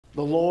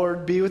The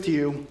Lord be with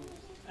you.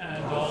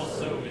 And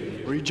also with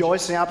you.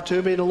 Rejoice in the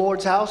opportunity in the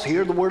Lord's house.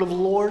 Hear the word of the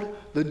Lord,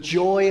 the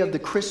joy of the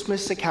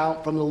Christmas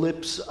account from the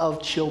lips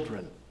of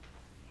children.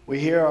 We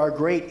hear our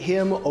great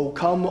hymn, O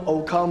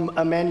come,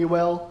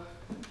 Emmanuel,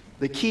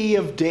 the key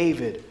of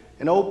David,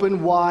 and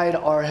open wide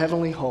our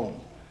heavenly home.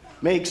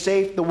 Make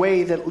safe the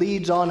way that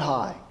leads on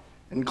high,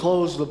 and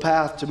close the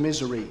path to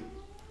misery.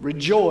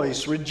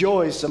 Rejoice,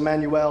 rejoice,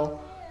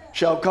 Emmanuel,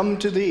 shall come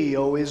to thee,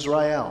 O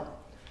Israel.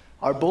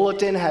 Our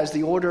bulletin has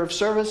the order of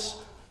service.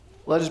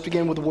 Let us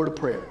begin with a word of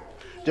prayer.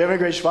 Dear Heavenly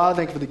Gracious Father,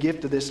 thank you for the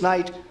gift of this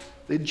night,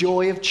 the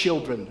joy of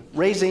children,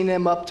 raising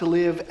them up to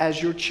live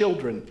as your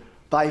children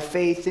by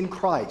faith in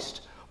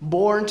Christ,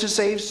 born to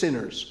save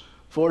sinners.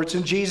 For it's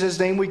in Jesus'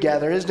 name we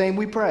gather, his name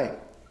we pray.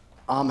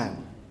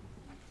 Amen.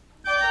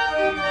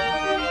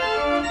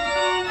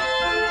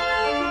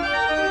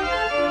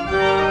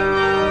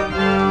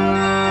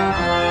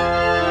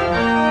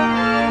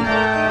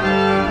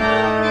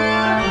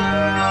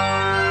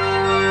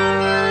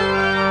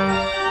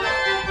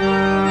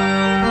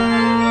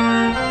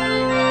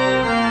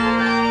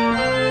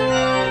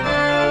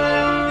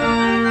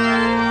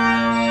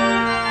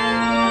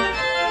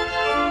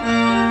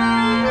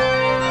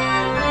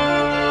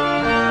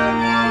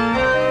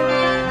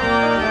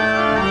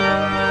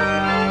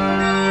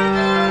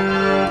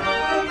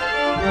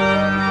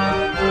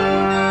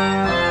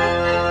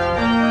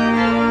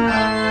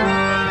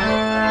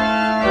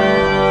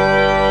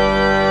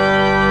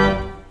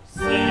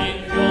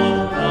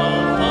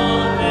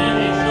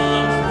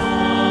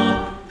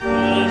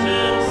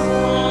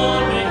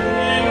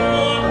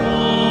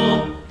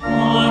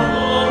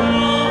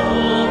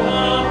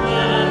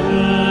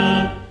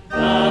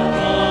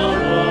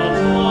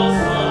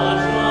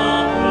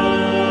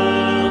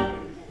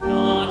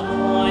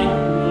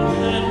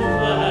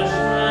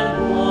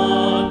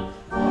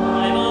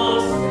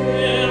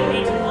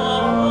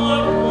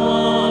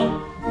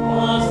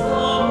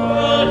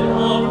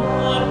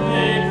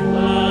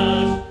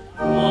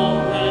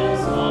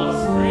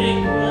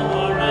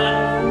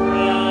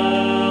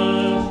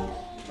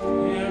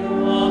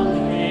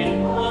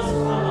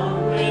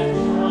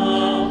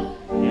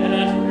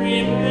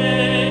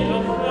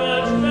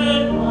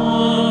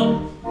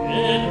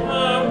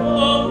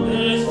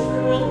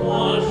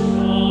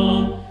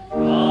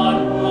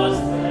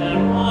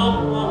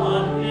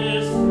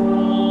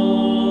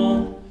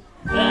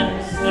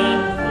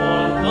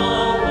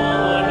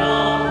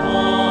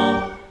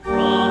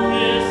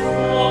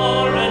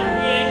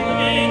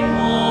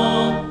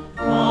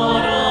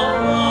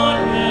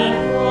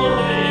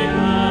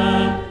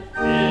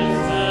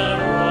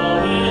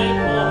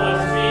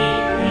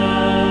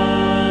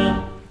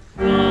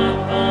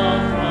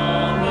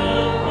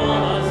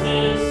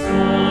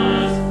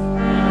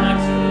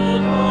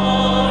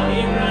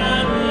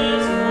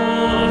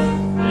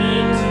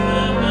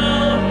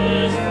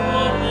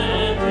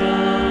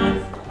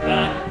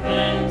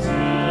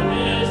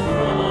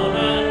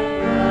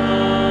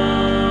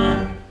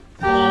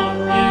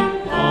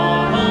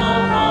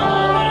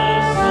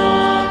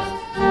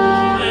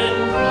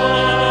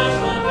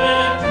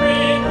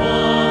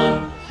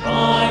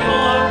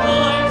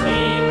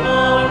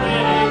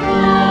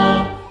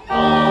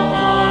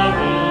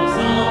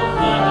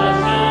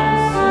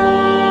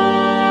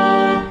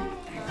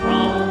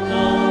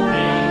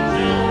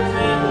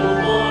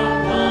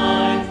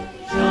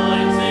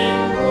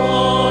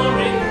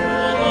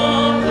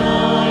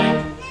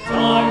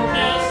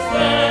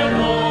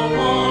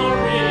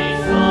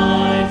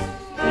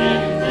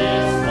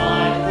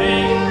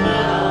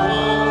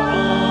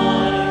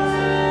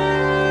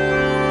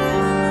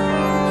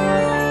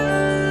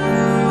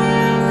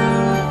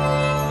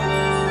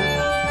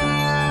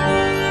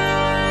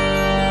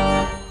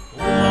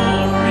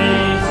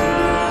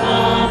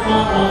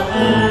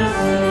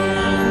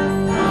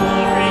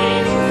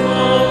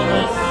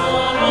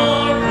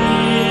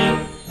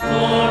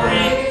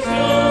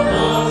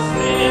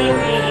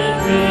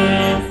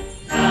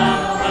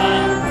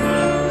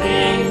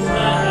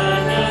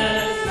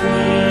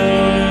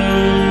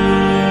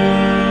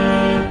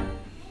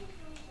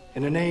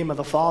 Of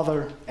the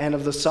Father, and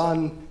of the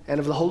Son, and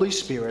of the Holy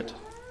Spirit.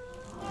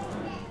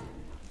 Amen.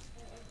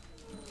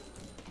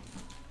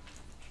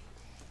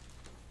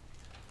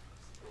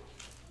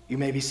 You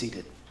may be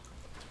seated.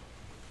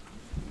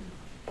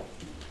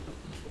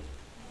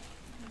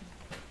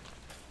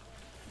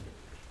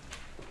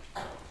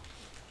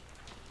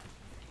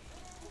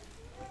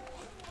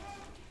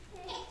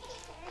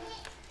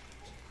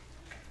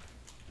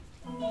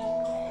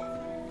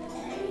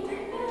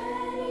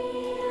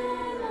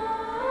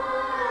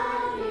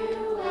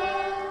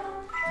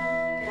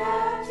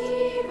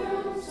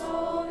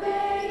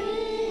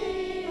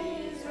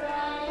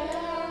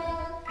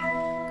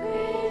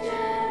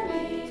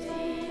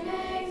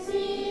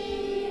 See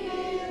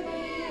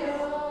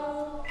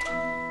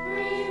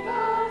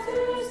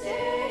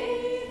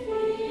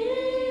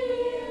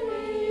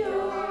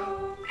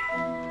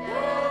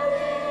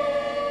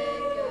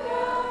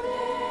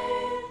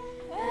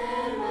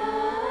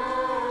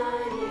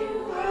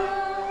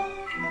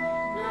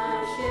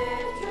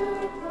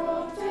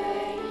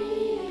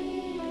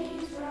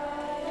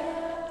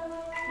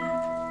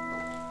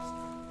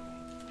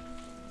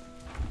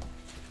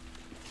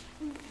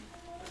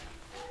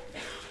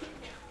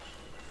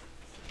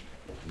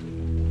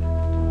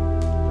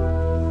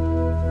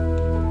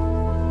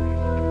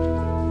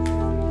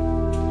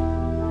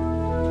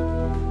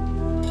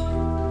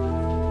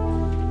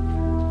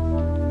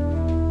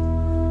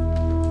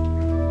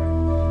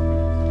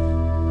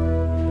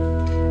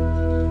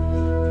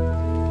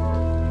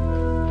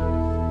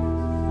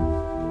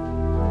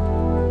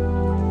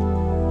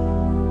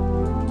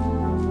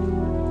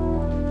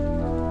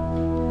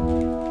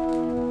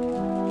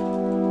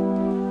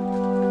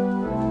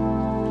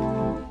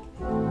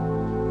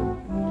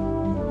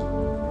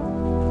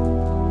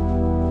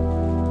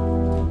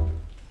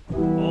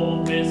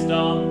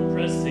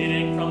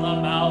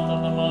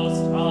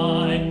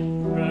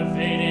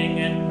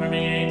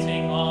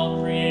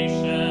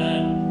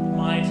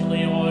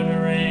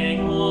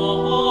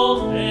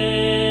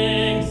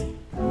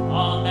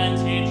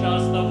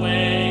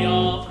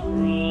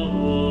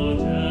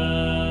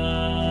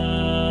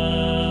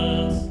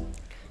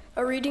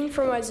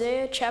from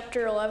Isaiah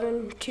chapter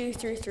 11, 2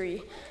 through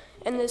 3.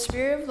 And the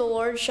Spirit of the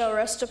Lord shall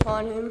rest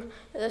upon him,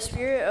 the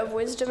Spirit of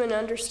wisdom and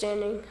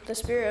understanding, the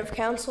Spirit of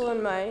counsel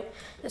and might,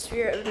 the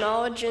Spirit of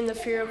knowledge and the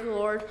fear of the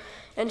Lord,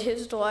 and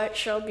his delight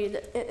shall be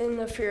in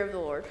the fear of the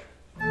Lord.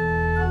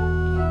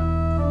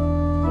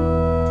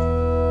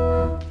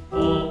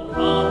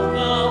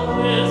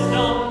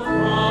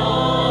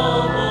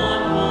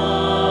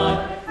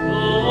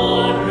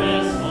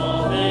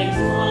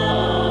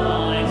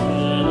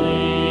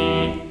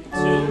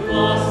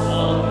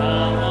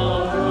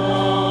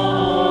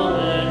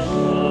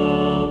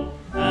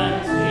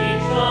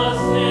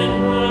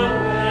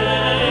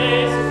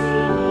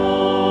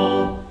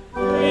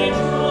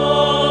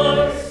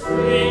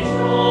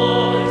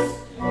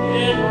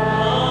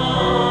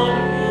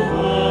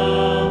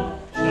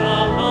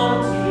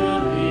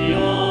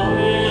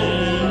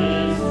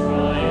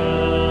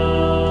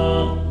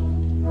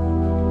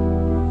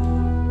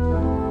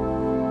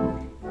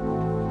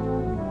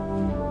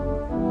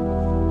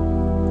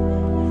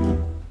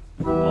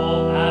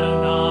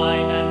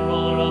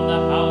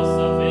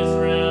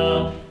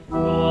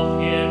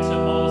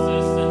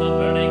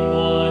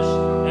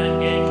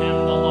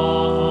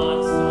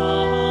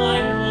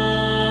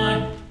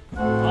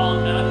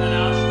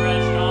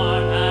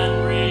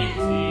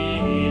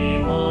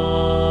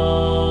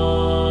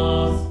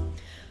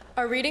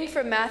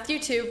 Matthew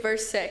 2,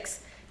 verse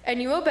 6.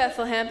 And you, O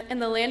Bethlehem, in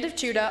the land of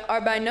Judah,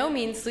 are by no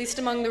means least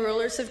among the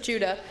rulers of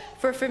Judah,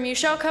 for from you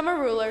shall come a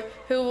ruler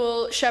who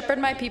will shepherd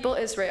my people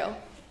Israel.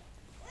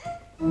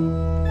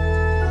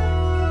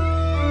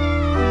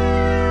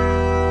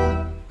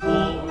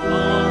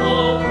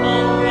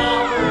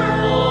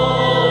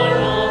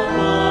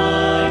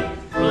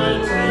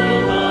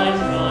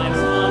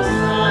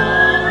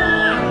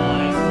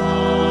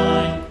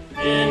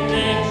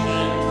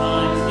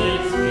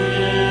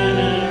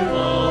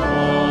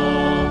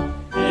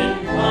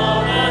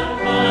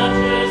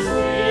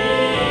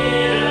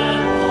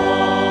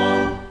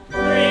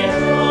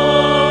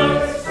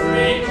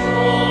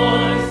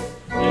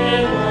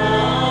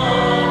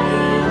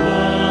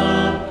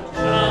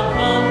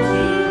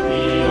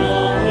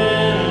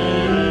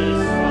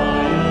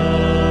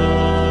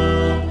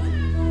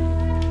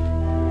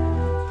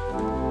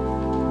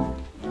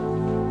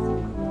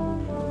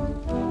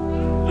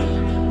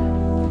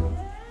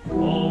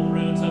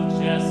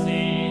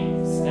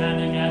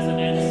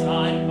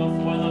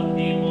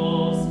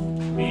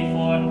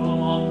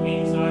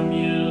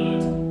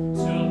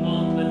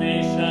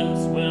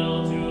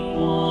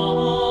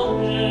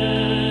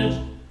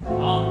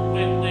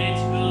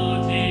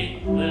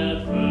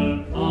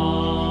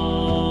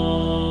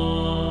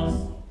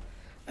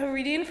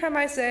 From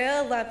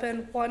Isaiah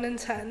 11, 1 and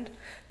 10.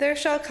 There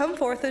shall come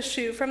forth a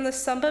shoot from the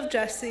stump of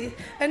Jesse,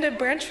 and a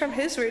branch from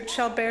his root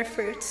shall bear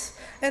fruits.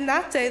 In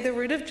that day the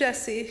root of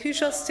Jesse, who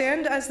shall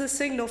stand as the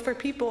signal for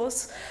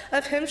peoples,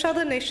 of him shall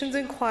the nations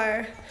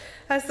inquire,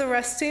 as the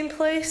resting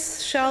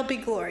place shall be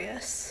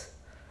glorious.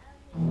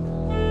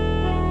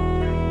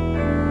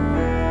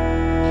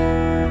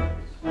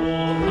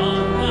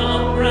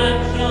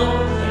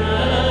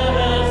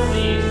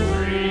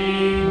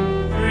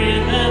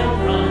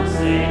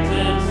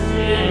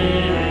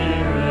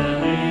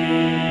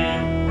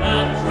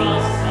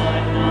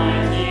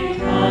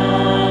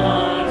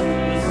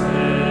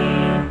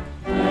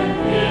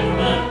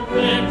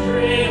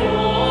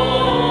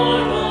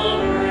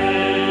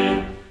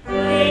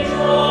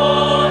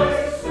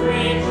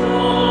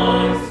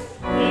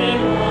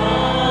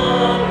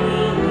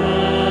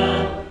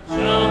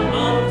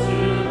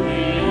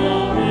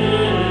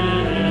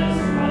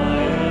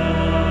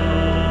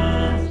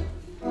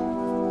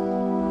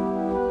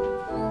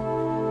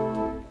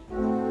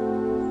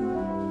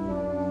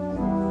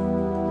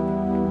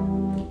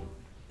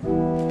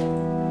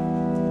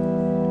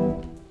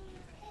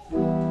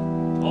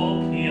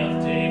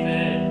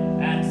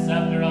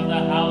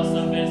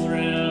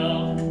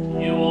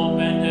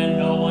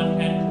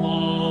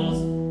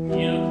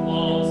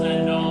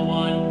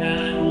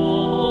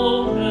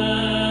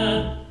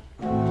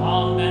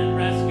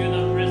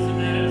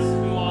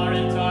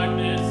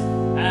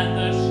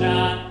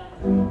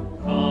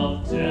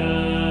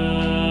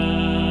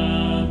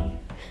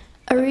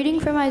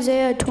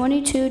 Isaiah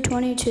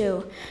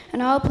 22:22.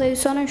 And I will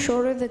place on his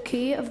shoulder the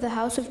key of the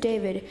house of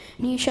David,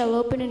 and he shall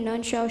open and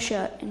none shall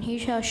shut, and he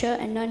shall shut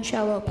and none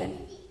shall open.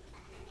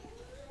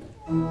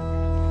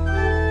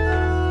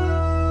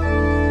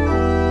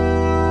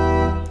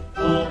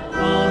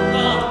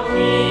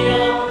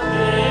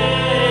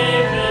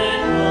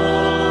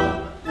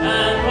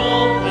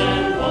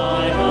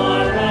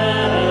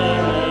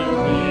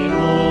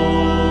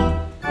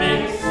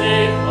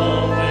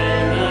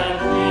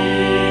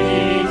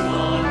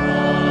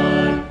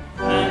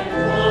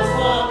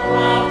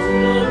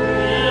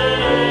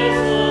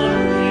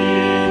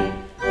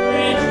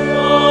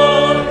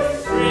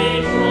 Rejoice,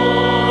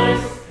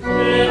 rejoice,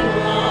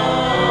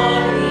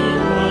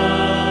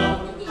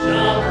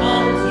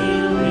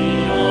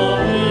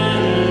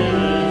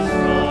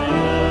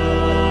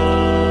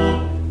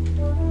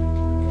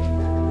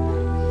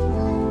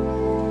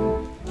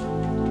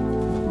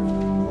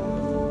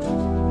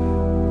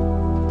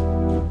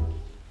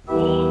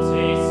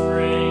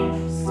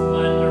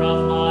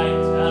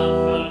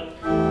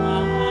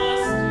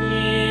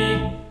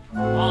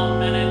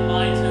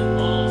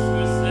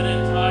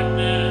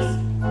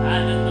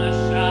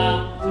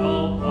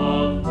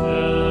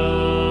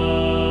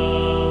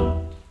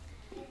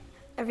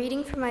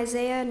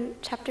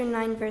 chapter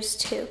 9, verse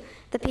 2.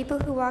 The people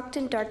who walked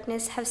in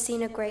darkness have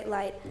seen a great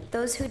light.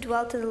 Those who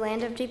dwelt in the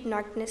land of deep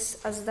darkness,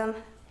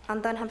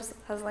 on them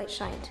has light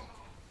shined.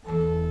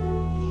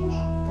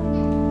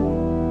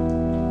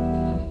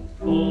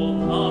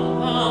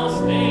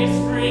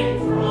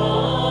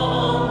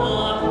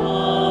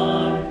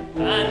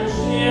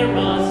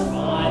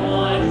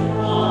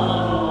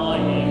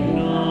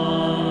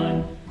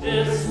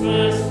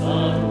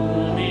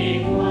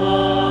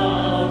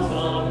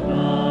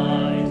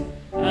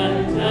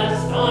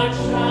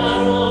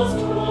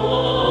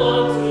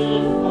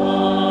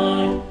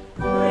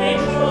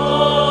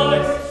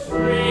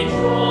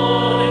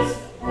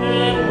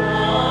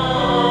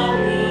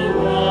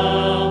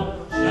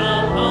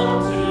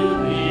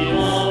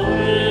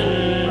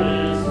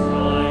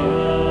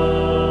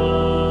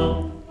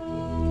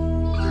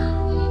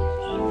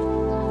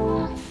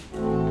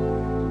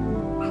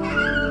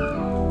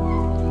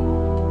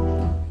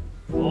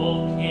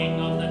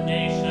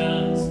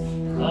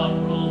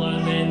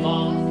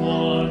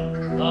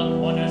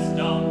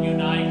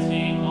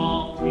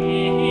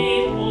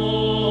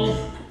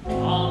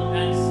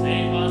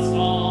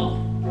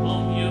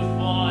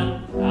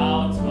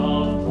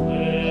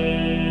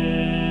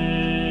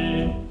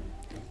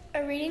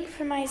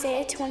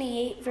 Isaiah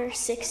 28, verse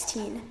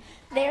 16.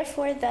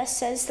 Therefore, thus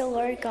says the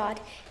Lord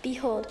God,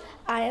 Behold,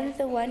 I am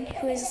the one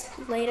who is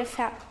laid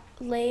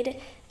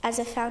as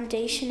a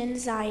foundation in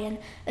Zion,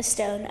 a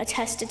stone, a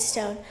tested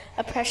stone,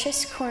 a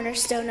precious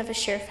cornerstone of a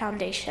sure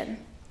foundation.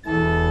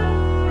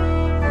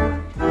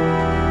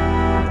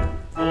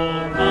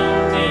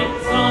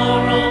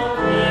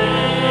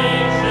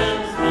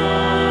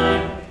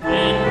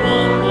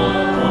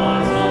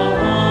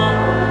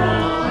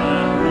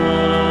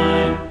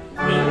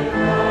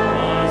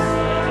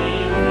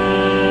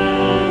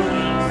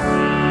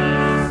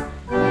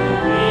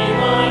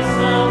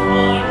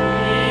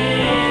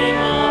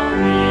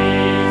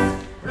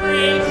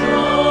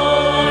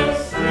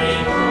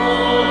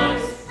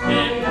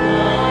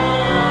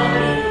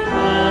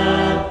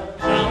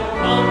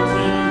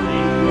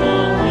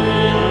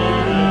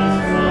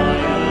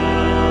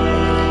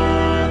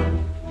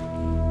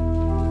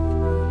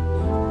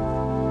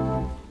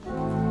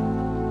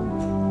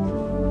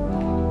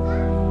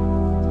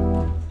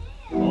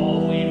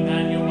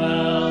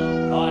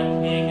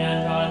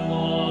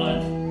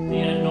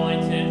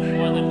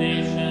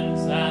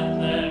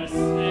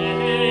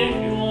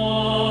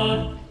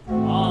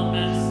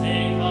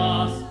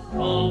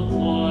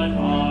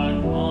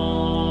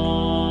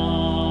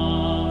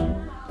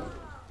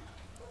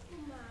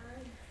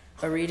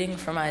 A reading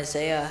from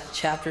Isaiah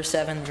chapter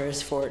 7,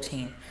 verse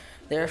 14.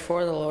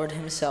 Therefore the Lord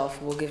himself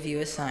will give you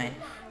a sign.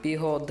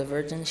 Behold, the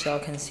virgin shall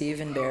conceive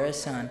and bear a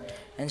son,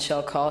 and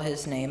shall call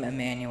his name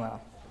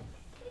Emmanuel.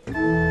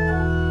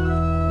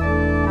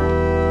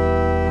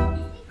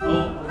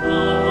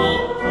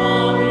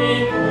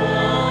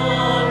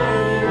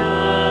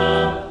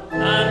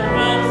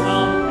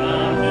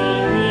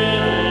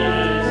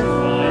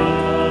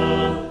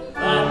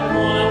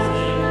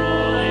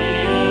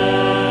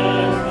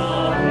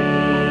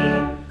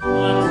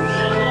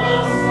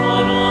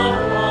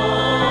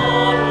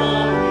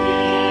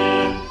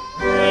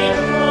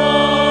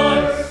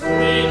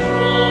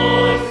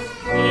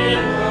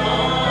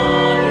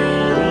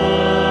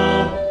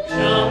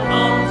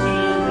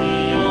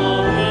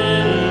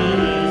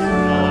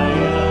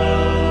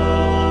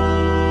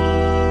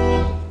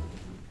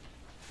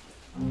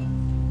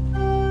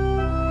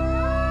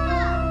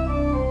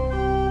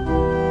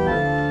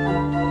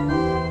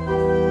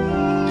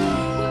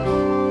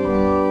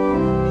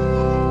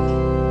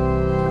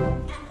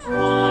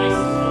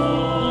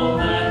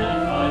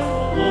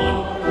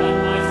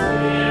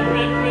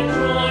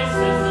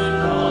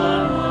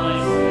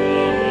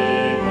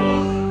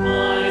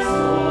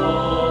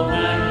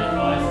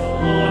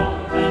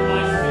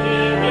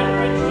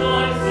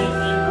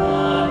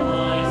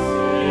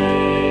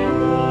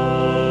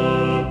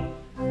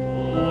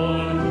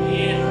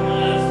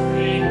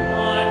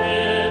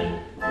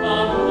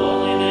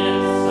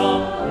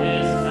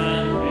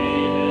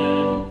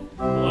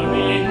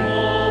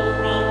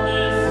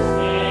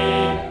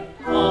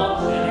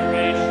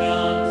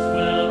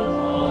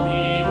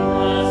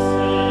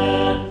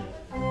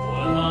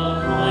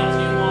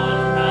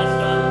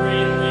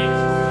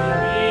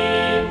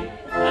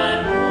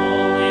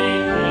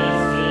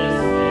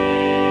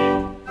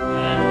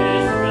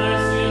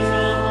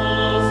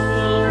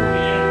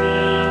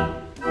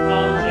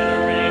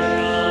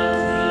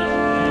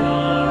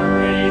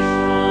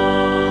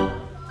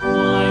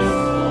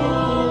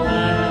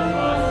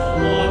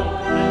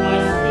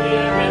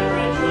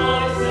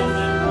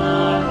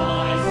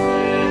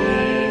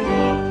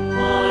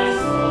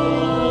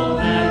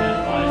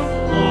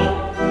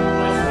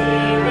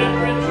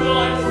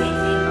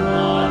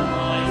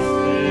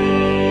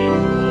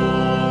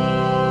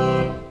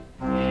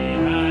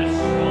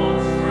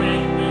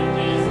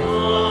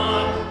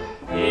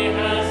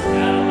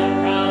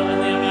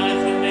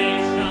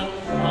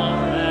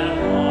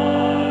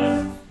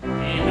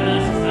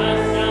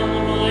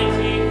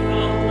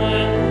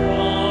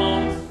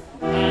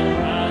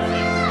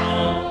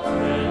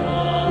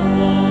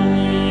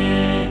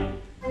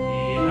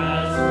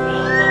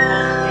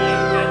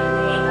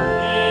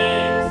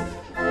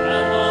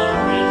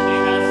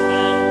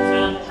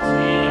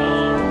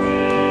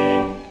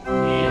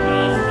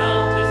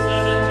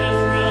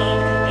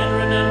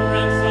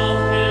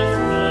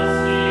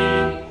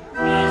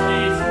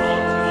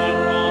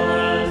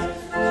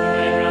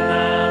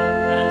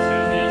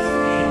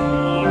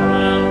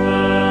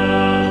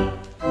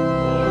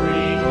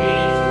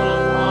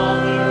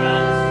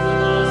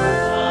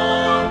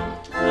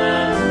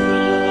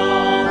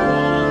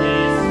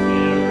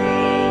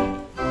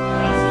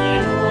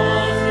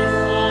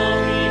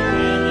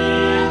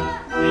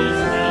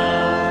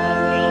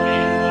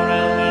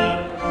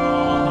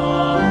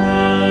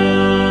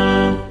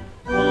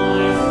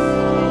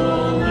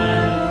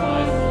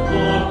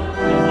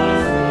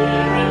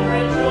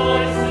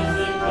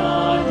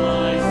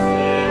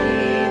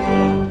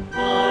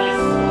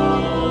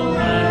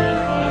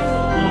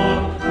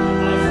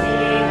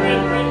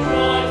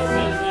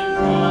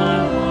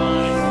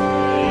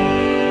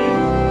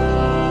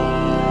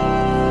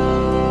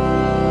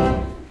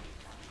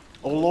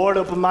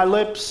 open my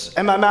lips,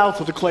 and my mouth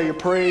will declare your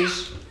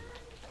praise.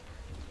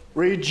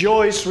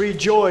 Rejoice,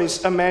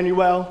 rejoice,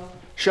 Emmanuel,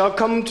 shall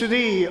come to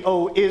thee,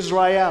 O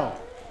Israel.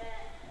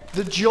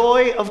 The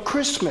joy of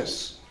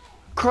Christmas.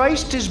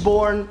 Christ is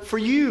born for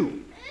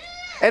you.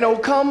 And O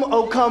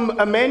come,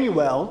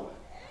 Emmanuel,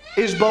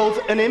 is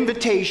both an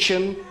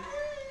invitation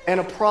and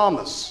a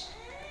promise.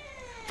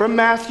 From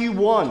Matthew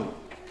 1,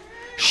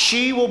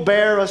 she will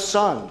bear a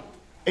son,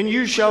 and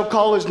you shall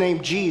call his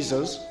name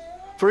Jesus,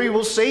 for he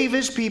will save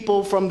his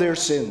people from their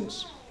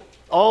sins.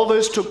 All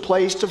this took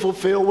place to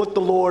fulfill what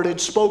the Lord had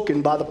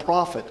spoken by the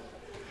prophet.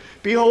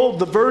 Behold,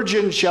 the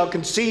virgin shall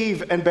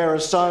conceive and bear a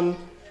son,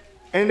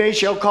 and they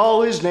shall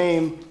call his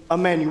name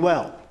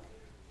Emmanuel.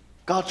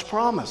 God's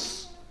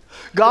promise.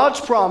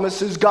 God's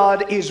promise is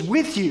God is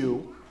with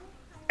you,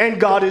 and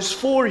God is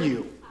for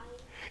you.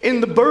 In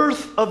the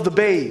birth of the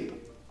babe,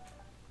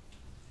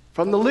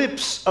 from the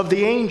lips of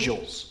the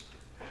angels,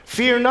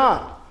 fear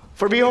not,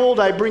 for behold,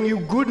 I bring you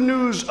good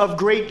news of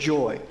great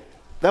joy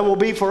that will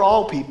be for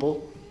all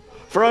people.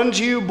 For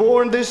unto you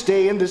born this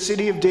day in the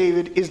city of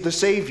David is the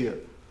Savior,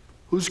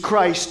 who's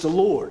Christ the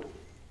Lord.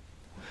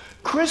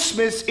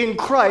 Christmas in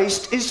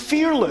Christ is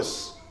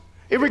fearless,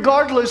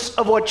 irregardless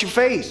of what you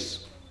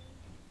face.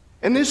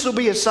 And this will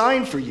be a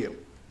sign for you.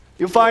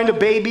 You'll find a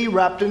baby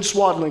wrapped in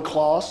swaddling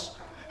cloths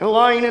and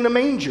lying in a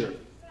manger.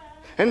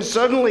 And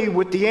suddenly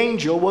with the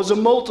angel was a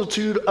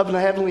multitude of the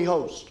heavenly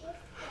host,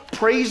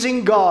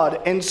 praising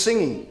God and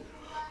singing,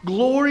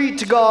 "Glory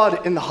to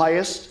God in the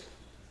highest,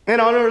 and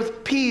on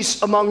earth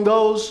peace among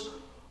those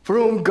for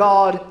whom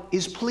God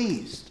is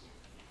pleased."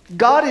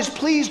 God is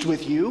pleased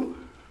with you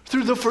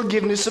through the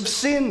forgiveness of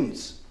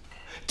sins,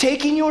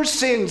 taking your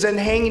sins and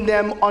hanging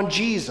them on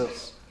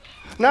Jesus.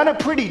 Not a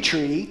pretty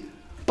tree,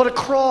 but a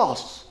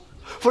cross.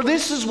 For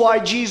this is why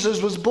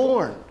Jesus was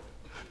born,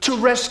 to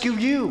rescue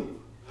you,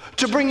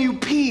 to bring you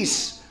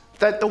peace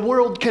that the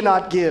world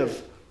cannot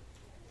give.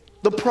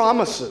 The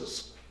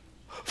promises.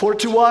 For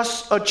to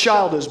us a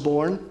child is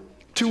born,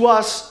 to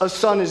us a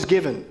son is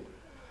given.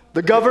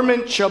 The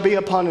government shall be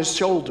upon his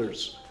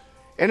shoulders,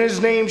 and his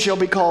name shall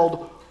be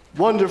called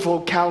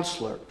Wonderful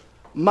Counselor,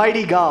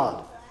 Mighty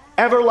God,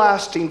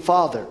 Everlasting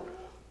Father,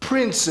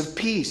 Prince of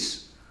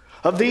Peace.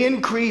 Of the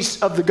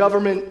increase of the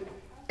government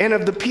and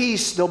of the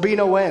peace there'll be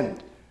no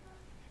end.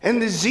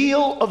 And the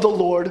zeal of the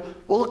Lord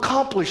will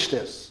accomplish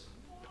this.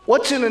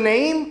 What's in a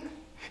name?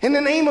 In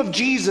the name of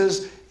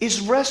Jesus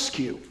is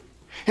rescue.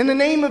 In the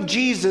name of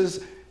Jesus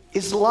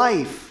is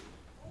life.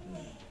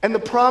 And the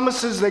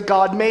promises that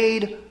God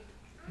made,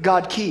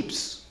 God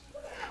keeps.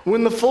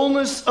 When the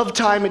fullness of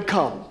time had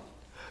come,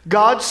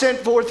 God sent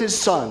forth his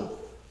Son,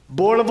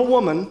 born of a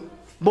woman,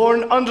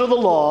 born under the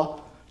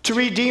law, to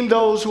redeem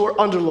those who are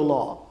under the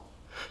law,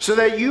 so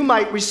that you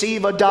might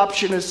receive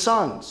adoption as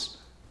sons.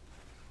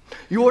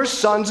 You are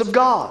sons of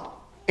God,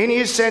 and he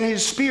has sent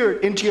his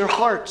Spirit into your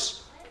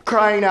hearts,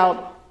 crying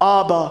out,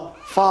 "Abba,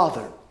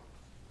 Father."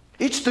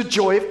 It's the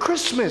joy of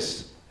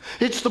Christmas.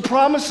 It's the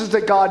promises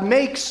that God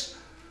makes,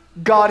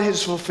 God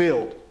has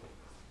fulfilled.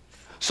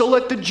 So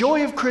let the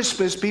joy of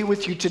Christmas be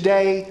with you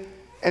today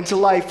and to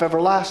life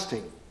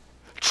everlasting.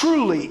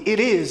 Truly, it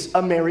is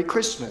a Merry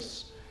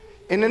Christmas.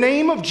 In the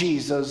name of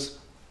Jesus,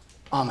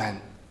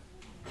 amen.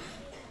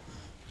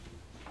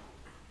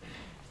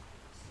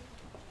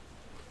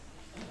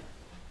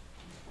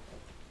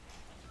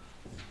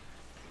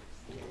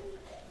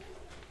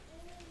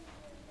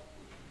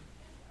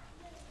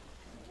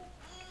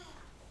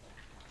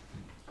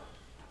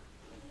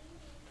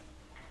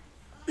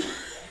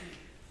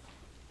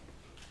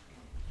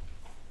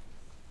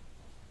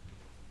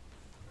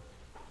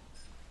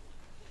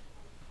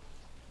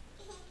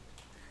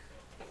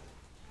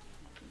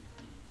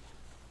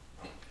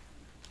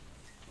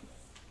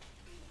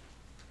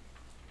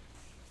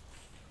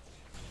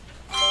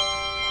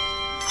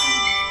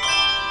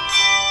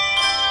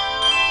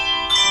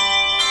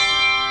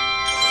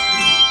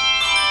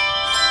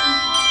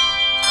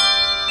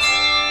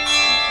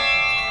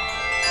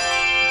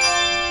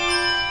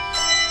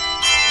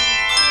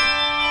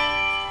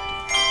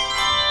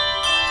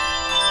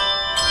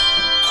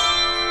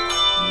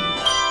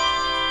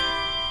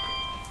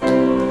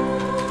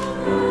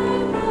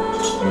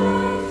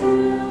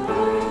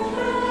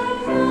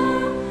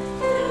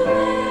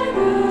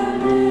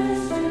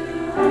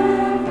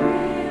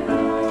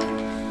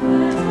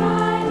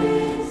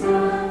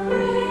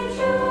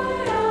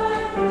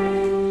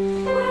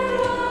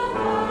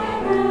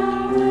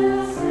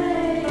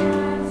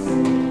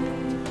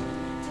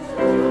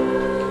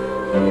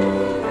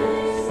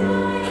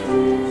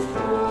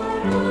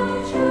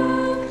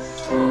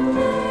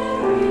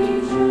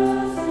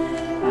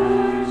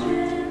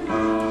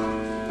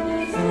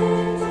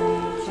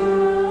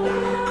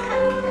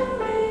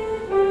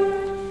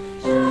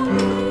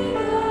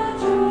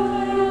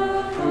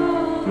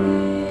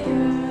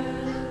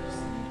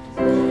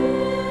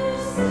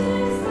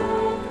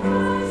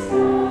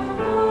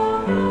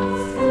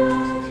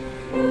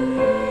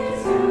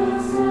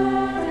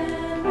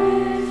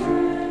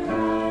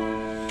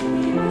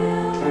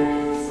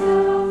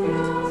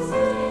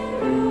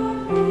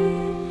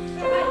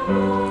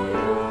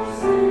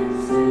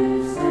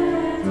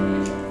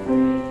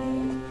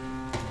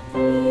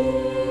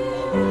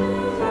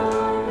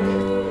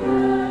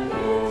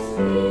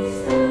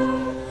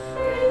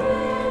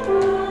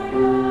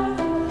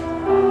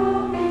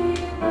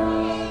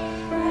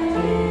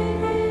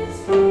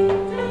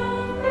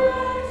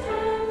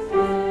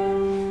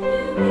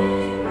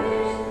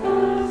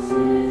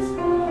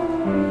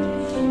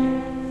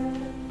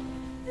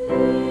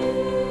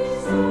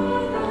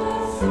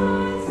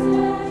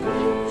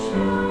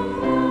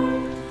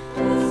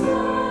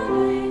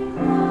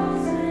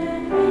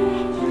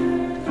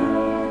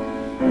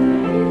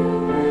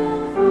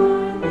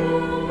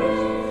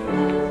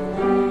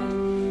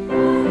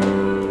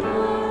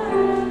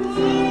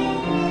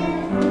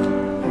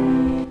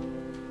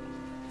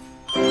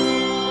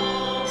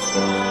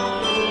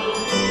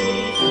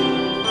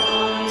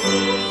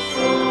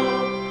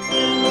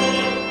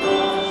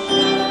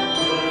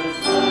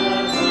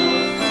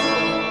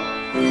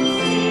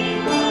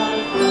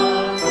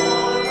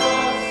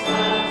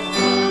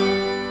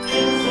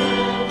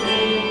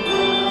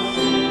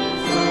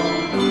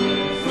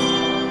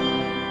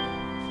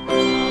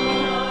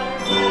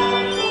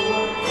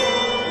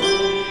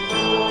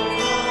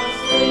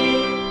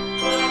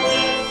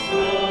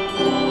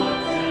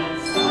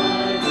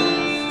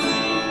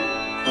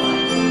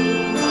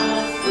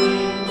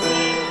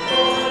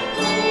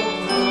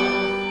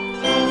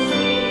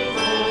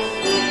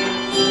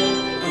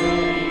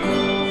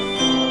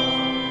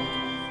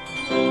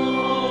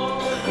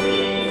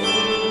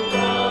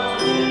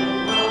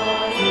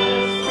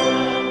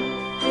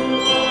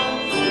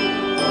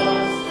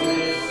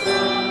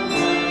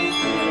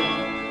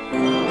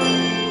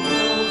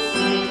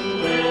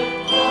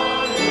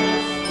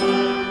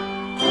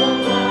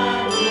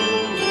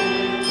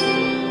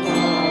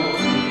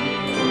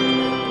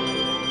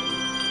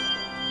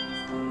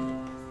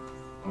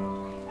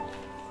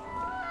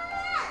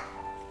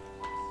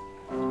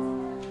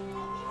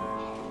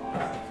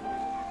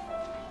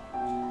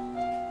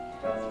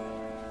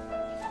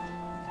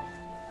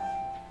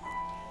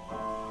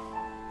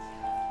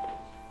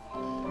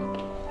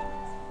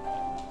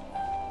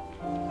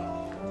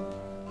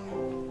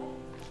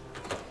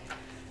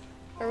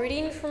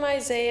 from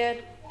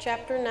Isaiah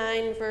chapter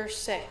 9, verse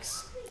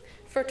 6.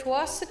 For to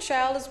us a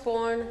child is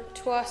born,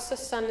 to us a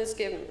son is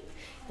given,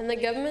 and the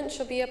government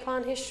shall be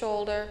upon his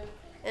shoulder,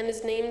 and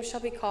his name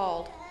shall be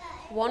called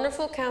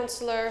Wonderful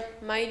Counselor,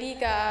 Mighty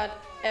God,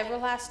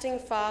 Everlasting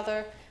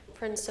Father,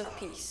 Prince of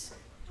Peace.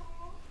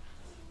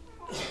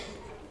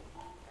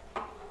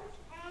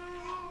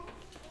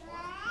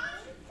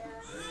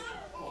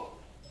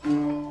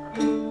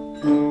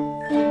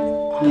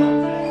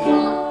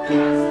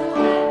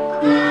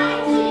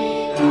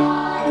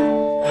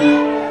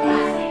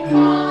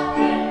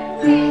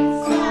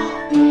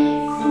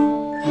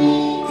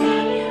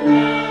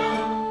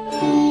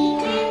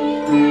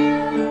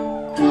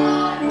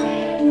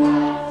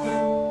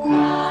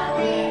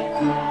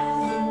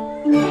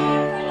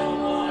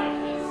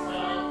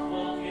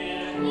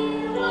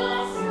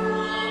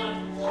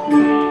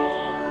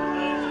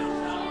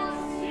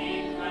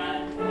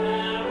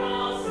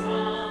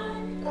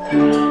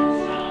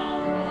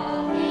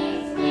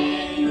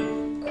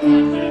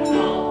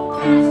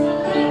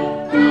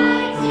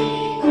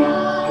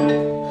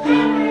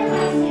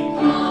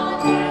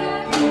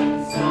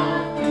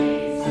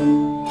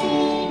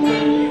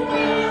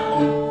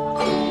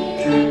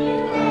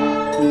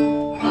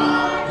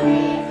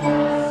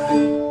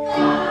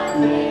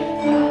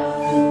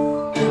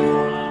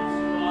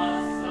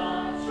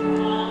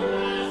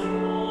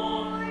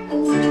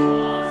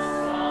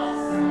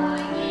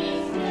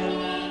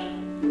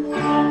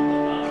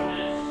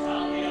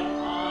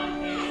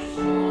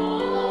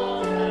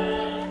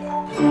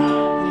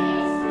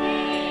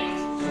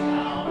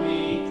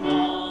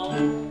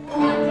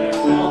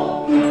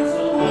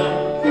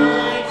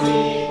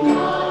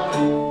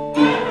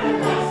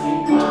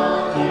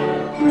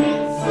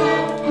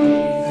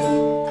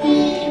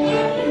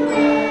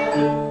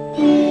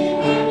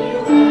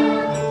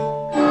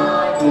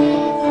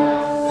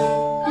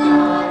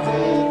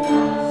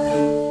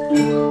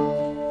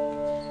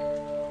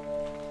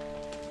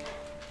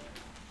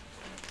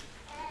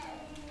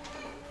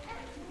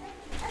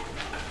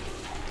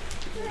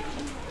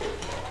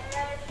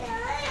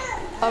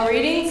 A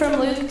reading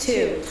from Luke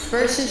 2,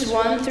 verses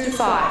 1 through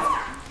 5.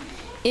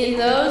 In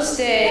those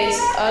days,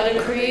 a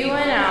decree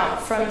went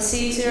out from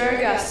Caesar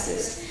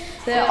Augustus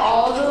that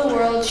all the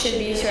world should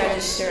be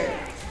registered.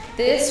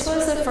 This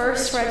was the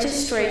first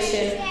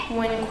registration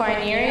when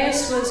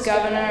Quirinius was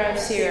governor of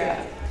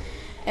Syria.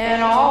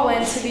 And all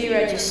went to be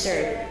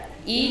registered,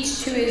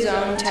 each to his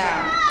own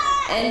town.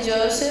 And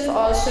Joseph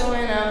also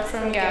went up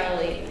from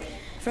Galilee,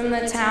 from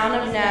the town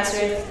of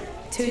Nazareth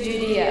to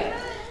Judea,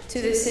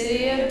 to the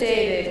city of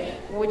David,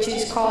 which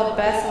is called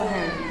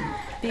Bethlehem,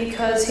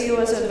 because he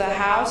was of the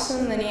house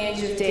and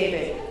lineage of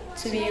David,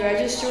 to be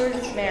registered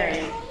with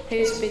Mary,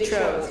 his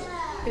betrothed,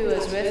 who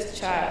was with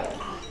child.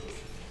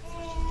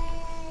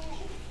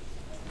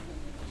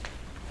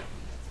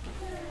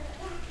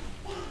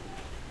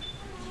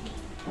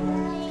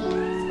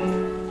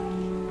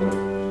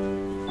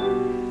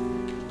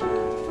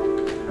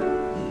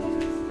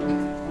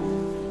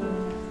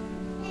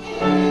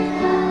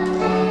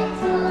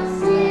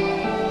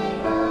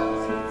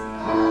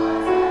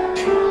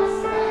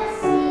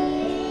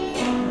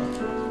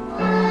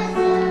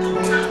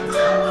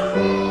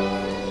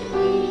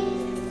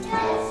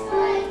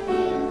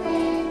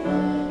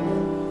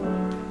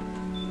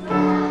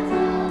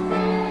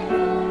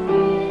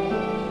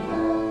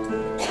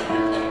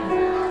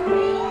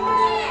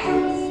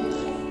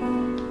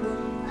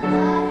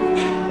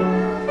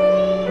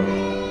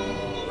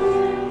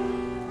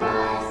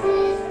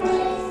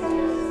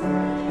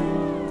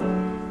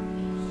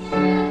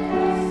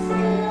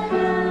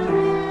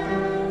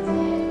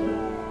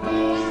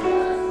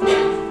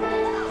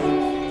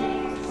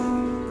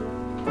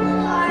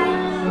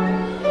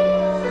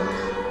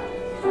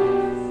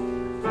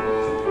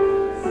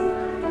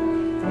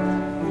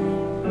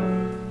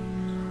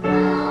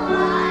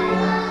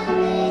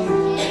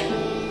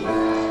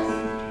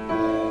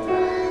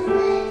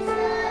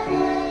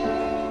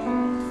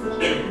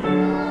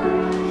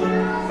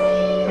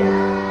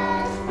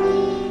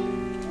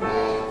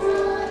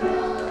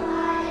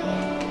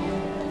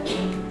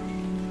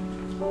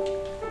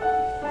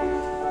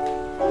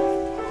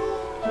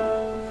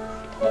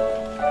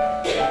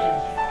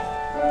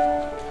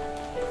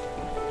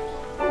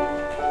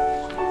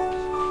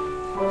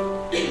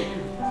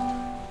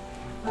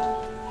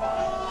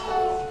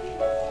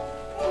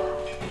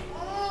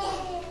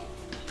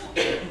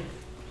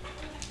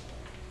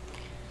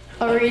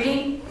 A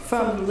reading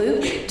from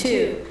Luke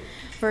 2,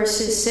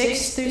 verses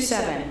 6 through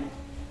 7.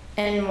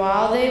 And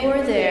while they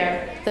were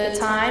there, the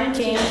time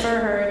came for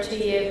her to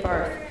give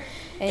birth.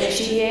 And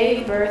she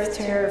gave birth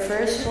to her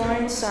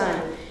firstborn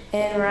son,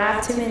 and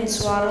wrapped him in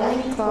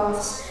swaddling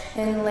cloths,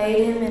 and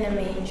laid him in a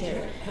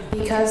manger,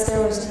 because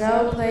there was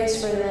no place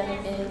for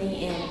them in the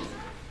inn.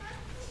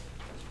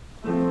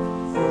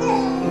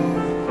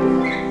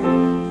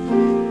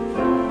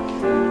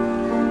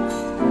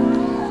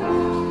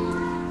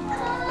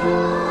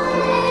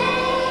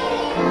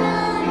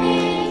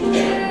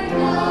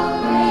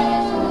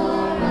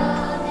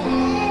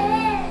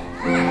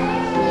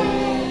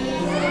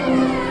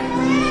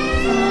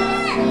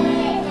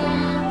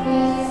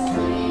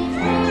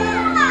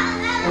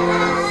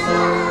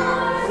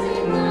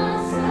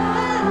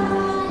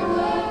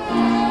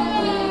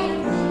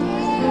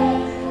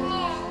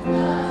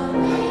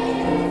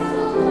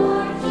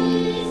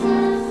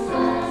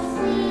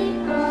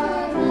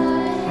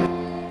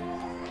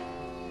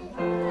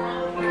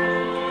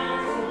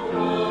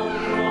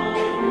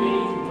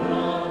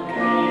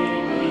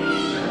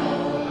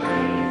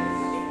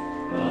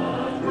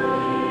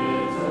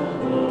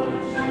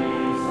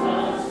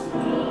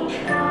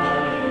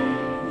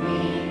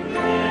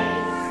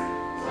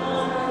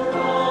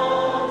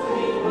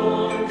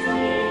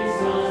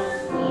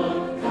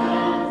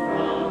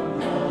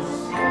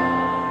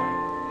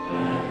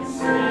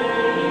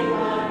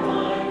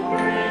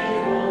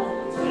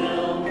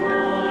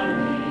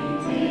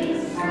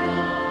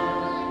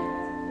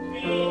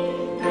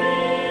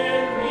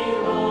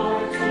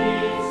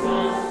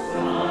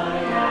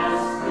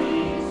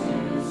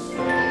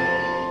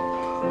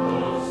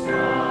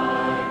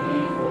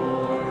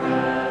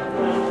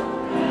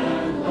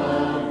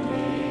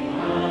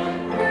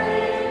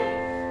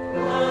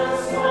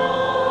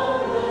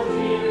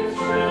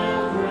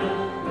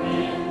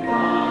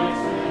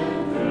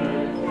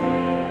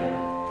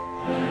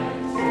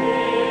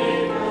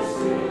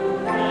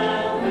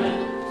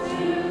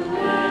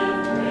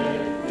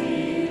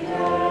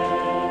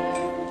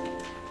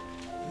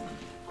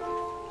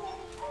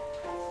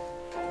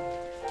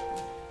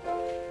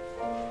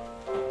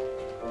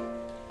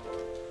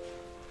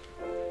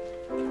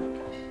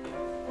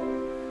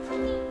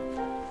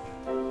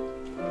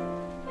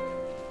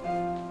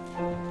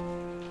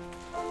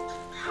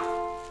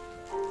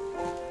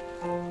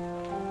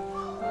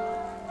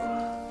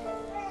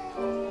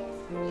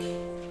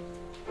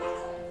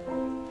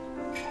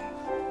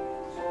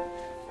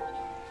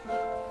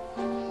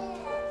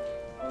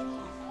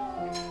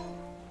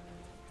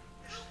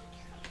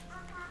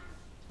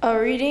 A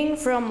reading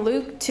from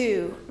Luke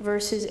 2,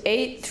 verses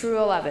 8 through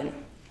 11.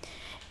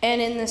 And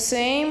in the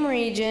same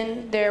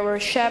region there were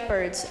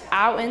shepherds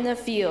out in the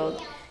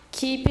field,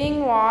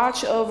 keeping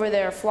watch over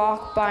their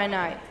flock by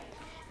night.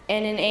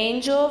 And an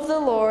angel of the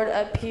Lord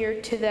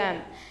appeared to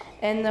them,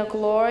 and the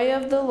glory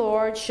of the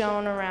Lord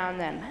shone around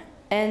them,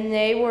 and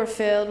they were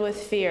filled with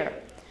fear.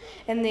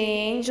 And the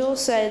angel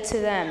said to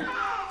them,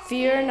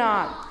 Fear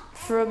not,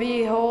 for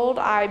behold,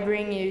 I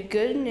bring you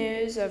good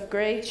news of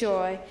great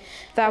joy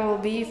that will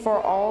be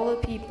for all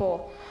the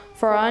people.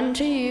 For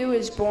unto you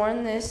is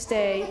born this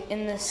day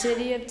in the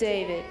city of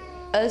David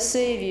a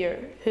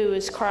Savior, who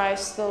is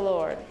Christ the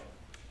Lord.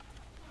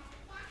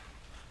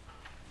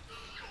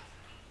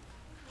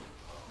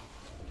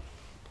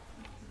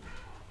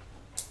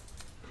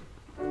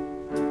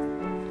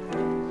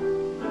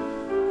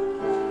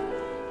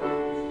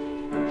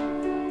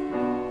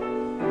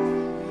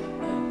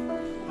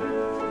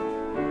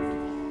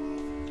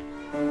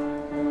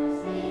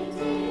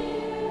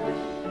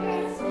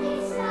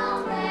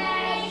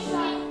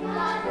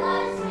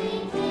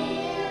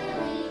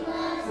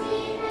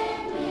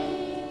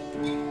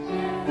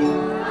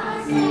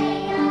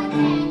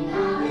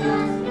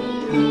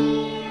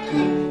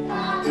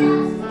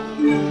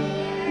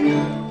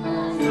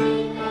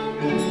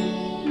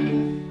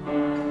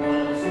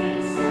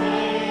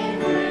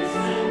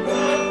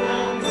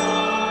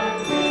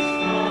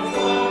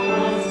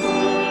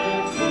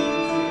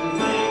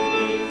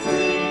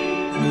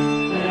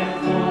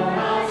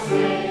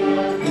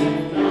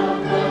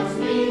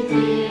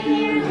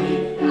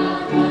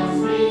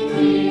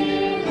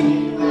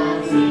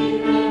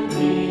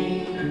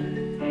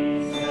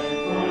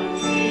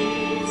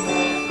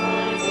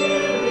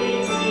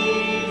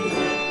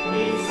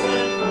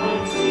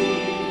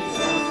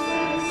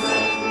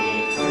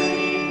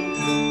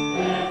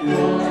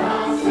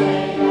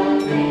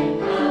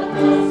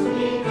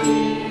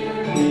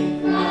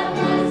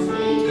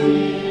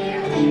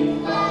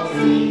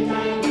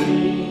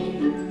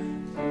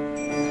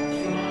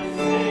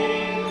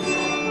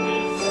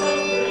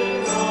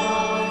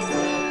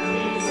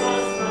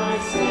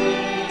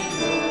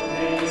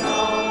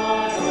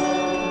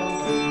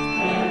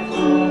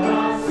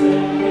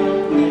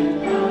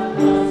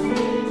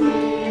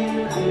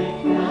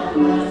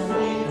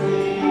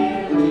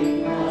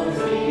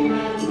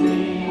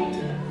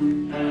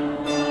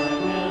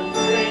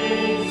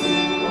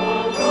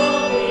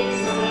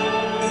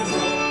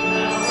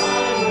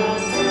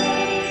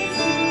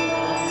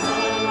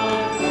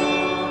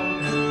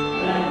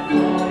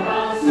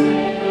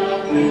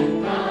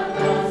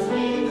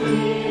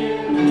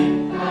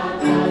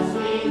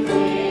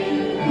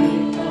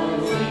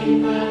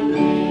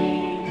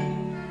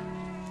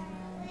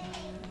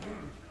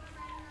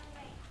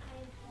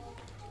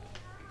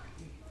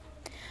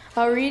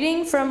 A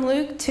reading from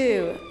Luke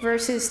 2,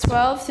 verses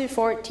 12 through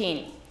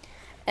 14.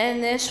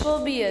 And this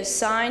will be a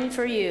sign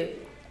for you.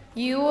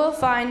 You will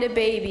find a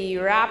baby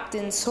wrapped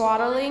in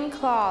swaddling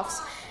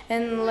cloths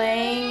and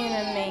laying in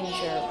a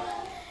manger.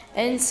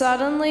 And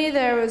suddenly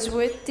there was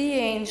with the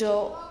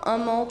angel a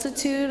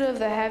multitude of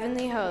the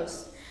heavenly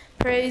host,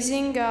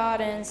 praising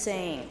God and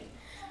saying,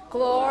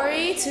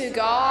 Glory to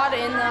God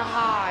in the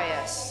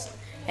highest,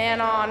 and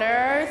on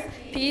earth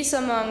peace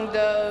among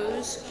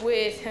those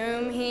with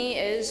whom he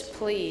is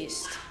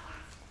pleased.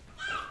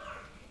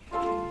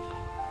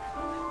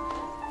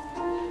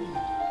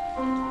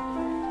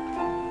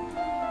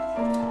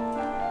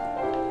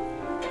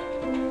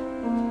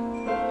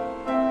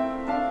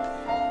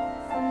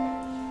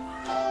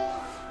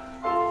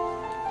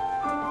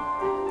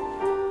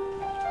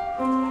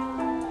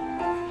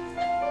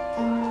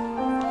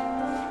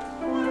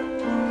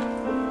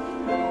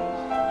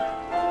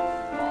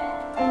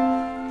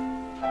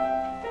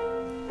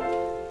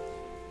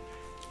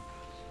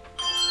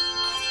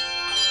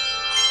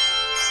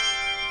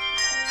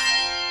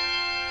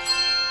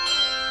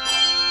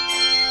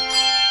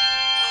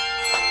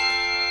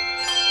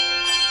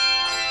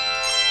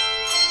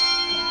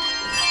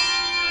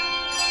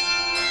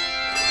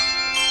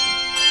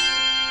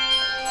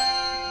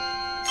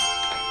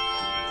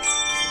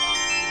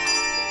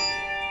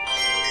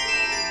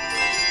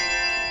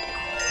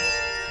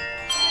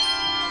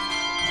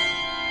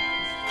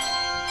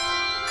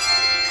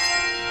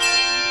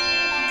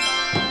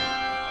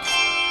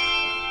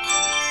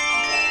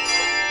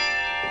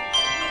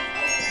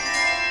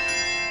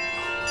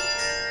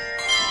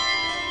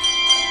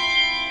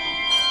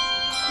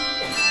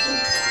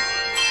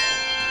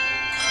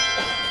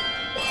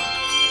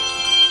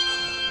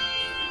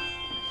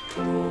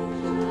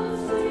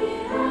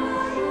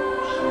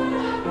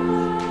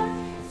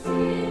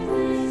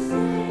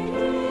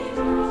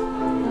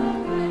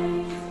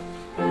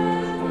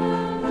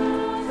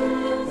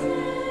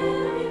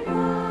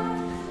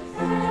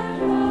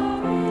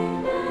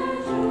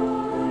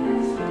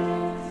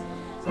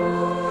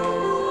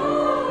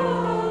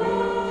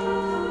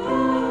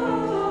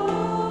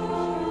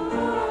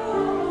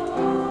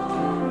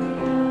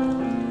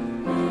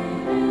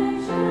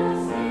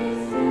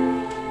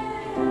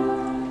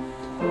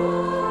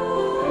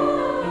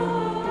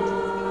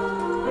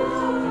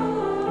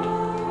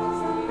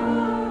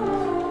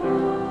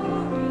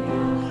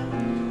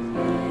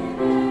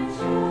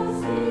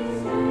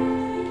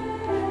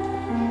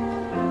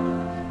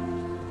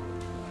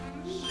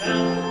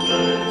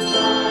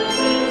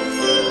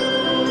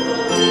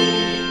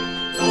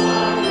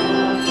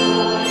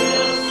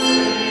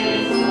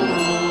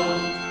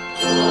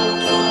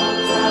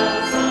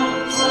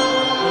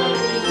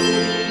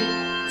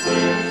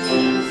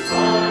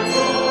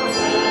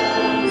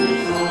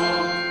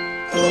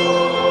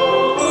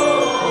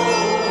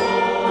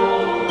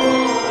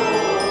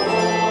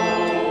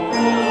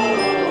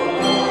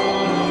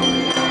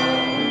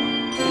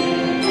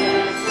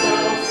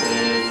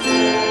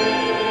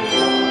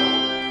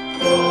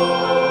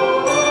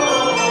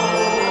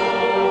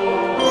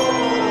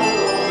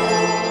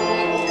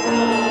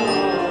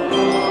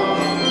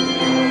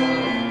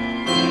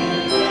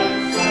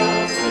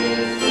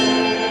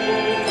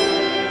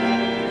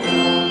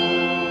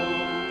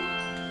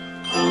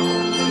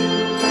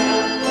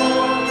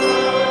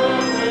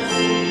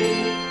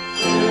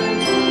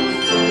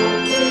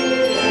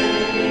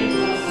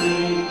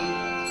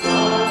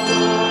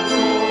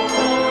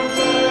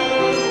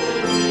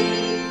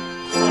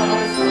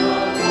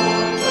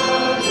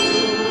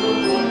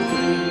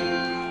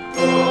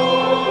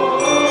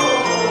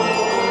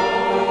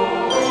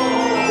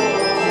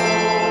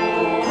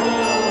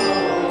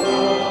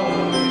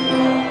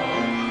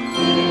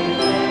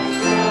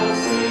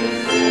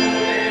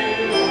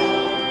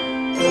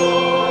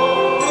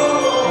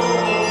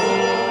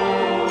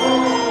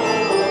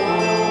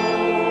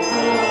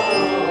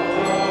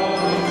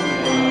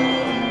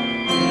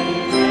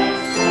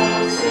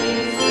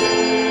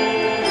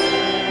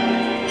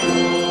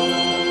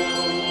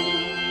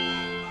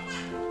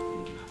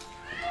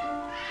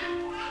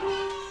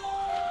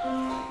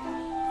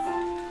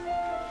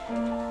 A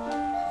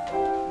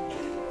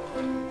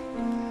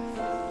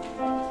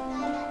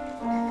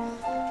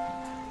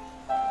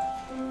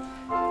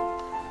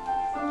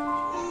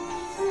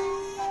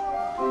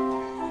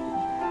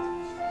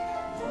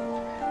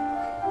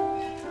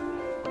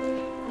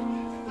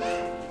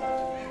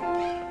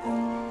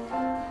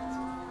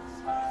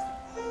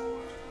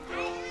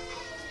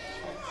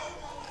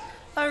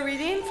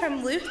reading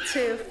from Luke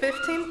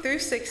 2:15 through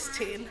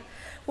 16.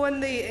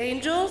 When the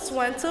angels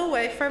went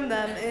away from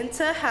them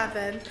into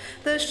heaven,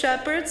 the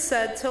shepherds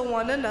said to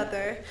one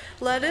another,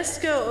 "Let us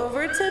go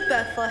over to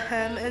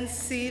Bethlehem and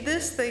see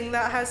this thing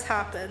that has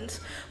happened,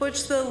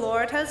 which the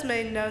Lord has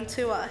made known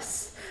to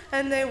us."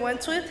 And they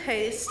went with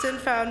haste and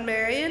found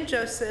Mary and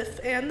Joseph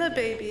and the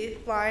baby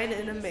lying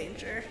in a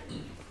manger.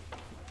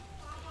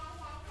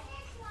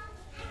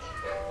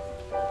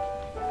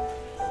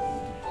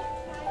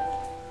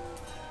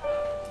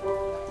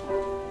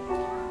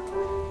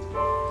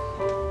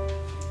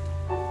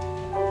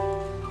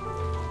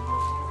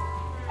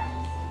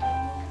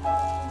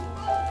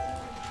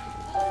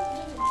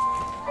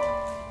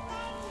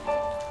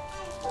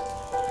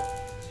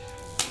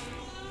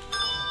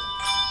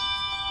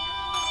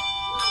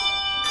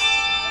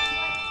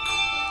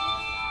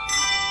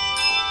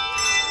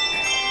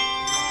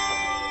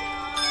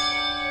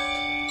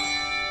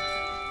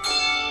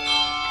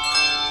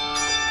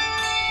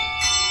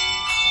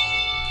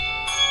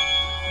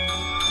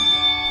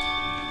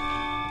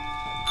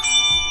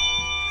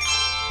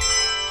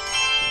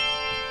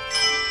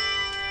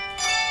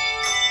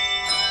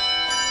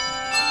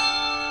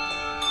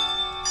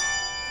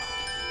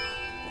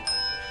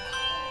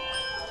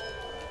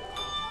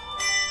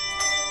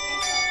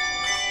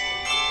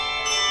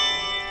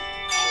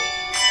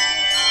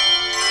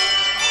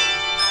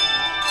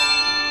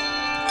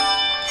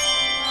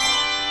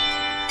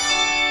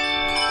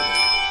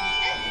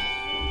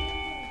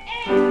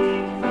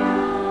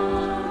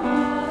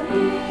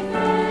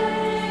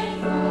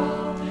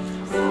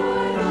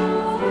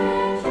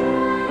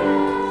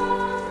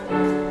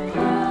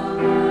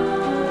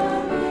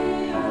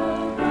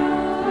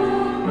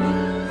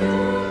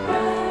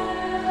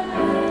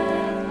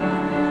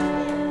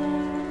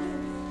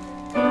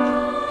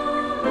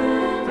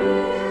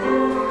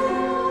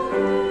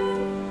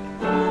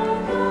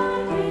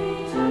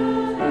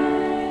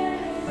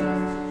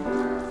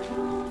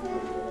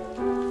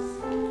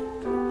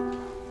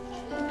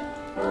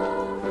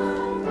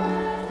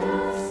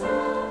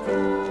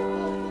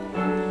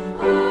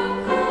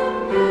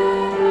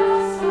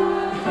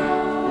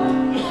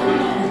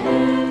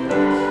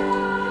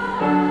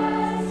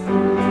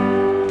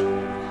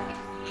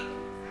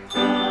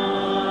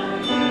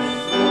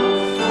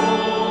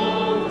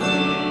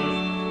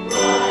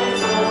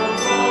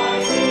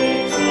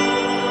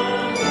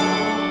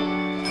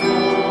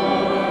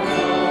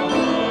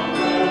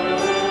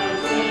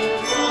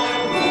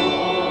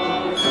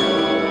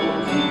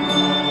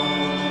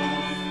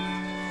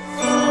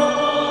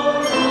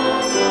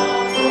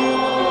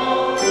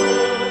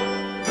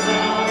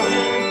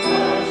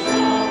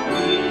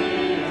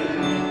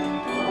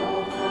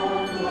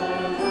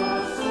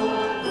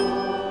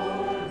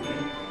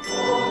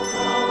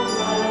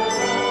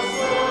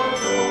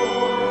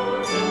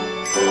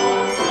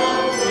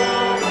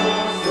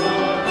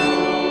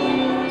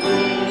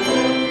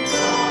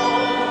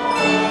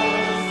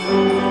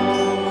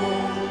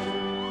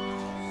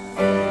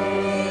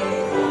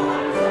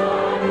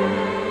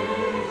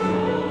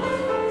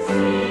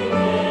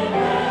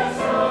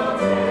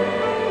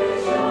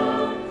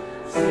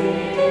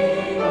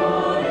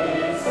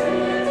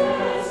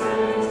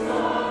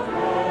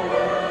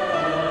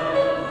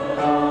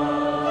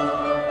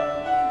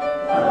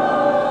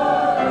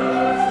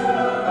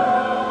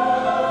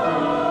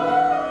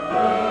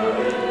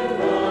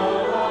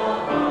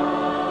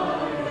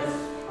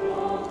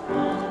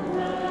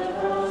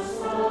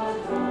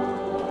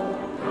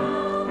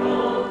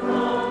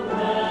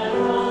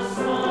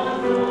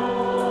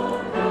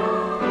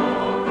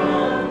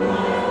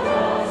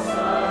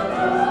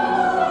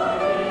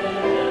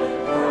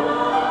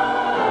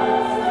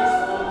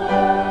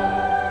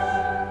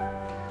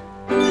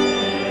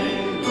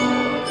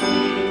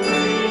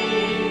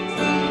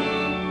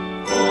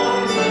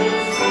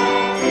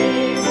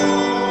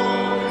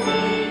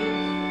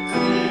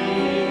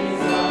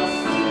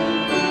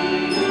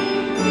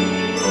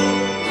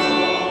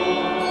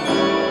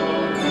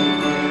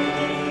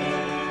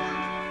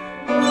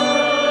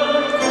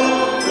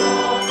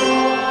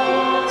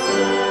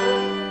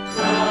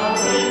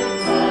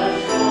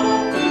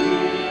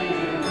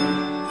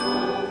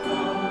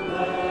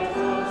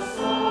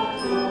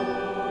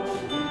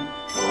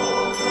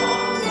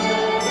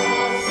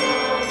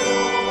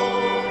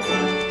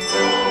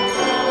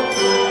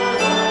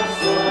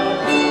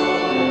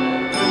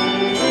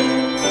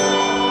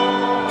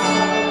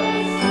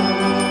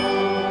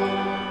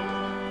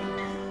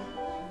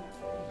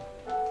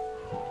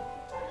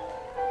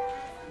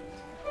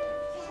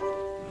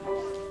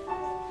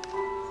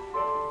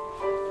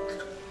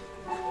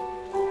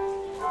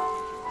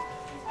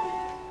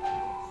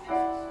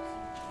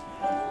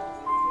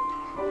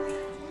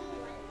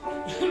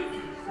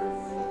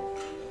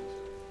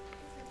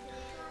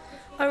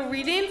 A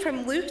reading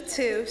from Luke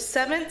 2,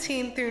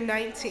 17 through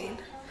 19.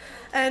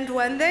 And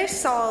when they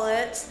saw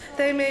it,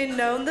 they made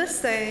known the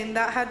saying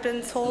that had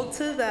been told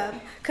to them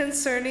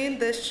concerning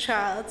this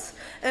child.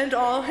 And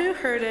all who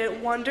heard it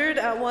wondered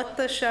at what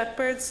the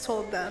shepherds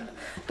told them.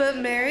 But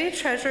Mary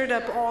treasured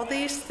up all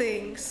these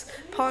things,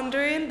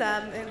 pondering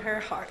them in her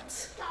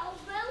heart.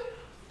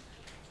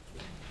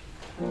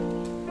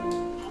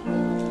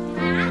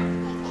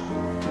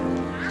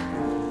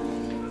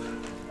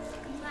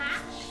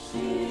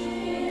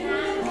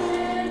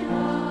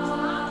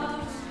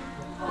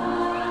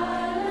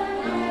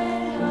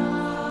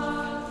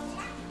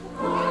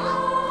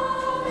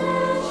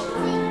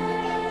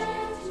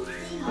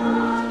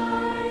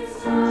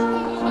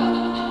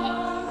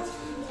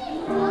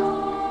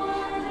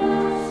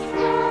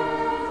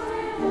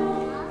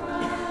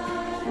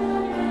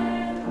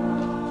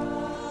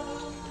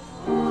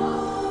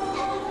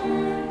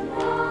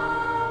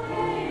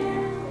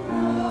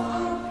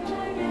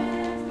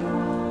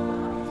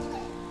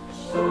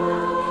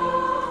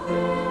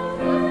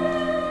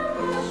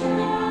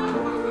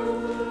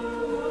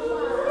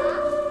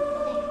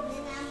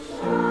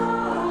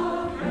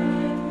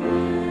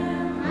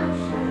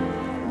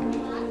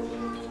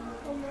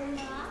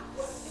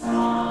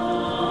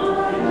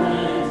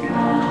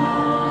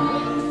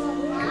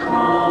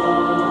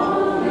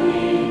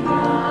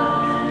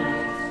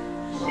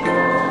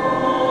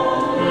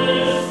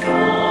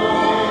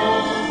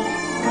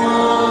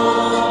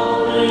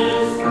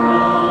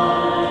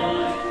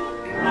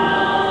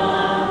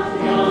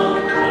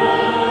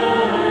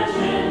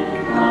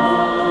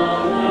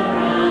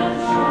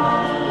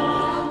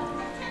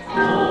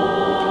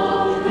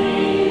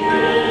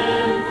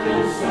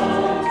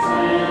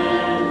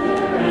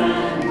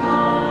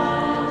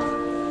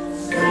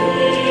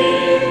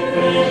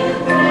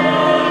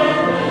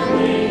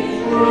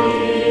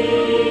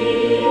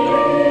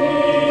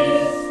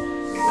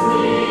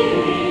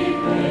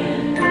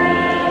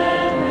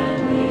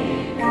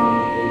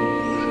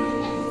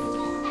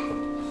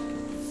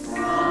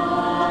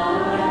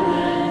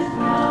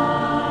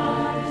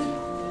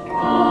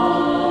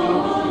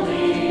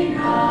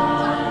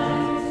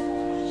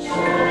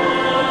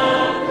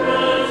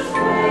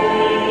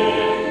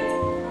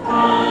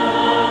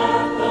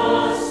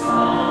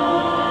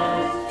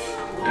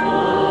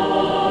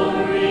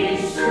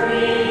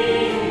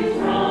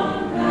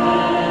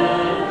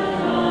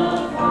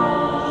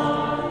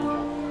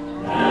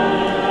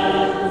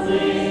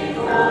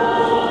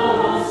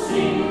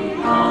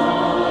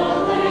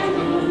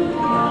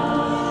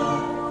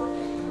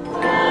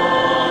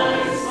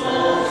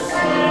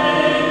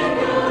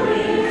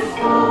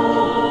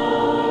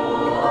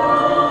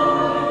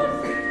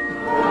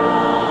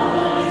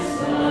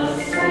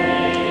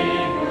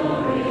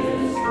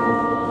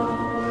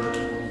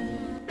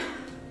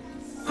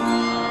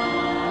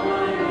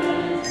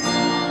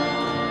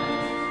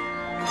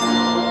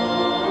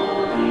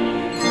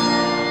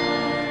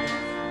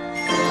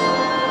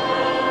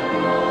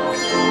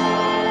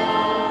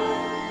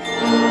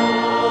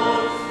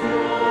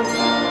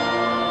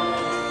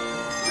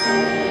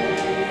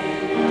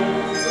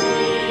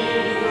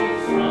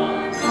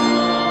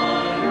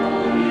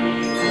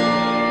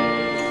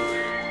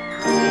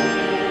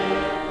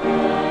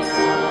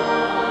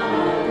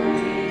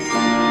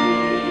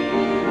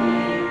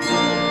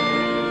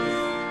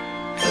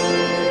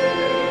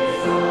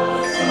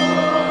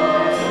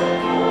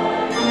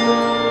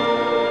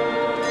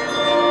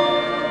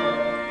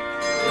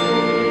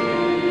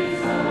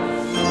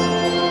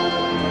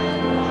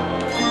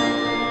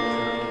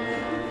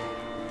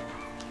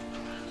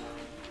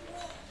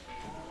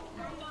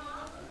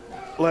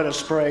 Let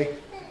us pray.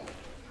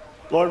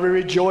 Lord, we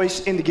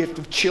rejoice in the gift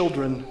of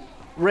children,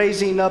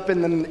 raising up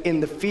in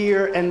the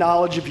fear and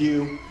knowledge of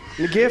you,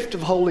 in the gift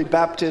of holy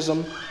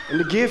baptism, in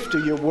the gift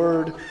of your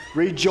word,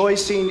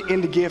 rejoicing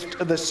in the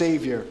gift of the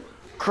Savior.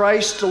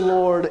 Christ the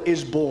Lord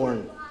is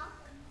born.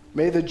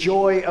 May the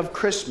joy of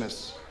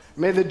Christmas,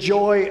 may the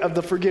joy of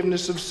the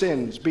forgiveness of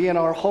sins be in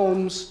our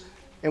homes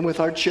and with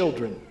our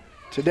children,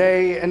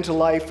 today and to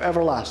life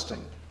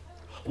everlasting.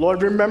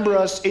 Lord, remember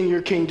us in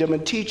your kingdom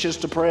and teach us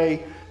to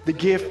pray the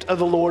gift of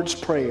the Lord's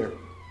Prayer.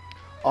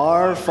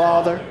 Our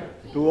Father,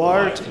 who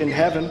art in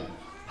heaven,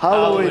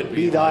 hallowed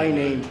be thy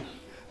name.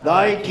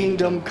 Thy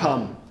kingdom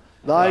come,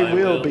 thy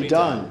will be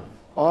done,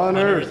 on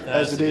earth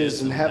as it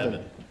is in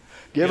heaven.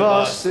 Give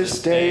us this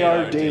day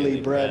our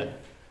daily bread,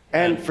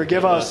 and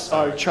forgive us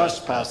our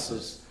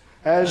trespasses,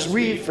 as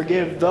we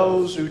forgive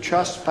those who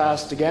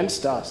trespass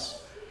against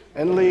us.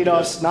 And lead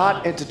us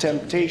not into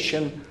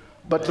temptation,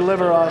 but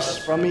deliver us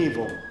from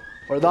evil.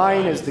 For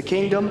thine is the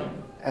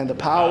kingdom, and the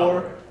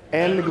power,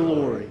 and the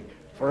glory,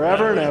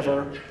 forever and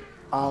ever.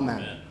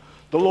 Amen.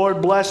 The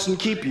Lord bless and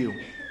keep you.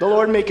 The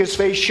Lord make his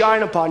face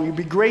shine upon you,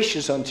 be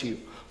gracious unto you.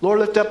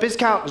 Lord lift up his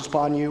countenance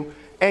upon you,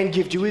 and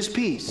give you his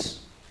peace.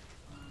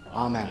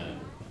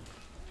 Amen.